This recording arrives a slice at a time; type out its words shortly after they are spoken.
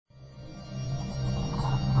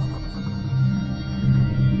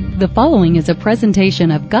The following is a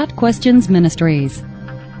presentation of Got Questions Ministries.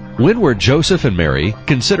 When were Joseph and Mary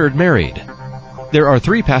considered married? There are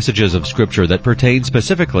three passages of Scripture that pertain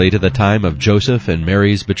specifically to the time of Joseph and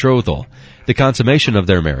Mary's betrothal, the consummation of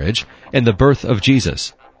their marriage, and the birth of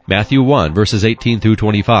Jesus. Matthew 1, verses 18 through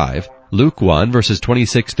 25, Luke 1, verses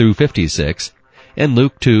 26 through 56, and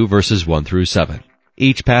Luke 2, verses 1 through 7.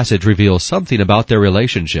 Each passage reveals something about their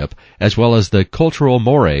relationship, as well as the cultural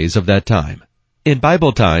mores of that time. In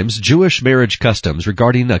Bible times, Jewish marriage customs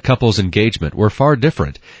regarding a couple's engagement were far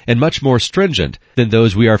different and much more stringent than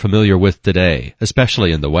those we are familiar with today,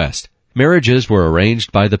 especially in the West. Marriages were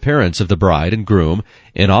arranged by the parents of the bride and groom,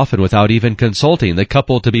 and often without even consulting the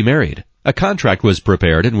couple to be married. A contract was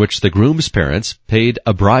prepared in which the groom's parents paid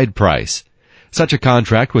a bride price. Such a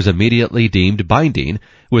contract was immediately deemed binding,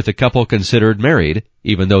 with the couple considered married,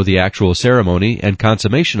 even though the actual ceremony and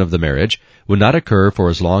consummation of the marriage would not occur for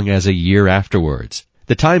as long as a year afterwards.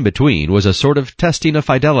 The time between was a sort of testing of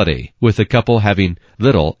fidelity, with the couple having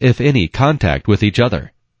little, if any, contact with each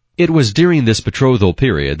other. It was during this betrothal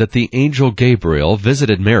period that the angel Gabriel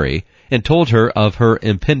visited Mary and told her of her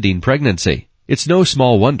impending pregnancy. It's no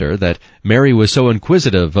small wonder that Mary was so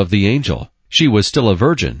inquisitive of the angel. She was still a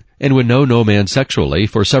virgin and would know no man sexually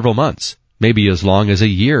for several months, maybe as long as a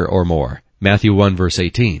year or more. Matthew 1, verse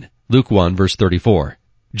 18, Luke 1, verse 34.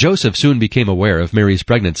 Joseph soon became aware of Mary's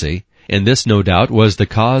pregnancy, and this no doubt was the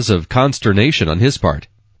cause of consternation on his part.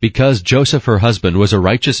 Because Joseph, her husband, was a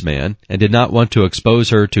righteous man and did not want to expose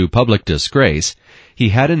her to public disgrace, he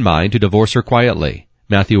had in mind to divorce her quietly.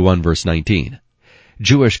 Matthew 1, verse 19.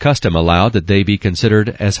 Jewish custom allowed that they be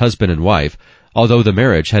considered as husband and wife, although the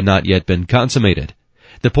marriage had not yet been consummated.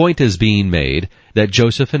 The point is being made that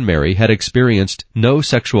Joseph and Mary had experienced no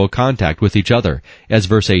sexual contact with each other, as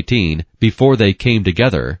verse 18, before they came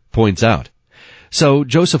together, points out. So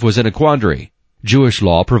Joseph was in a quandary. Jewish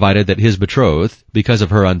law provided that his betrothed, because of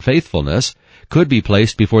her unfaithfulness, could be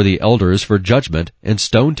placed before the elders for judgment and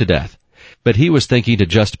stoned to death. But he was thinking to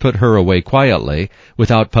just put her away quietly,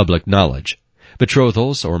 without public knowledge.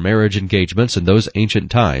 Betrothals or marriage engagements in those ancient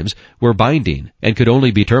times were binding and could only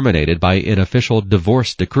be terminated by an official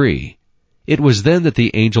divorce decree. It was then that the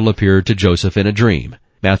angel appeared to Joseph in a dream,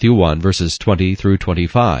 Matthew 1, verses 20 through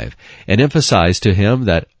 25, and emphasized to him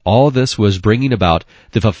that all this was bringing about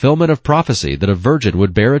the fulfillment of prophecy that a virgin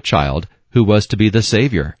would bear a child who was to be the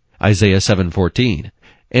Savior, Isaiah 7:14.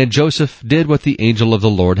 And Joseph did what the angel of the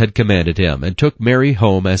Lord had commanded him and took Mary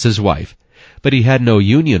home as his wife. But he had no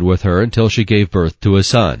union with her until she gave birth to a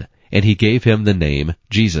son, and he gave him the name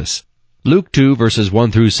Jesus. Luke 2, verses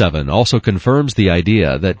 1 through 7 also confirms the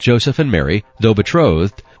idea that Joseph and Mary, though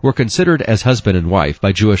betrothed, were considered as husband and wife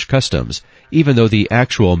by Jewish customs, even though the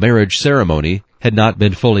actual marriage ceremony had not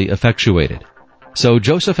been fully effectuated. So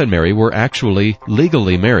Joseph and Mary were actually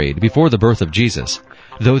legally married before the birth of Jesus,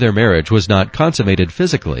 though their marriage was not consummated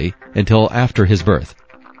physically until after his birth.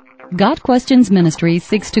 Got Questions Ministries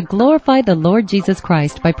seeks to glorify the Lord Jesus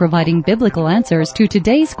Christ by providing biblical answers to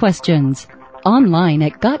today's questions. Online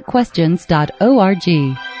at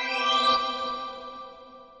GotQuestions.org.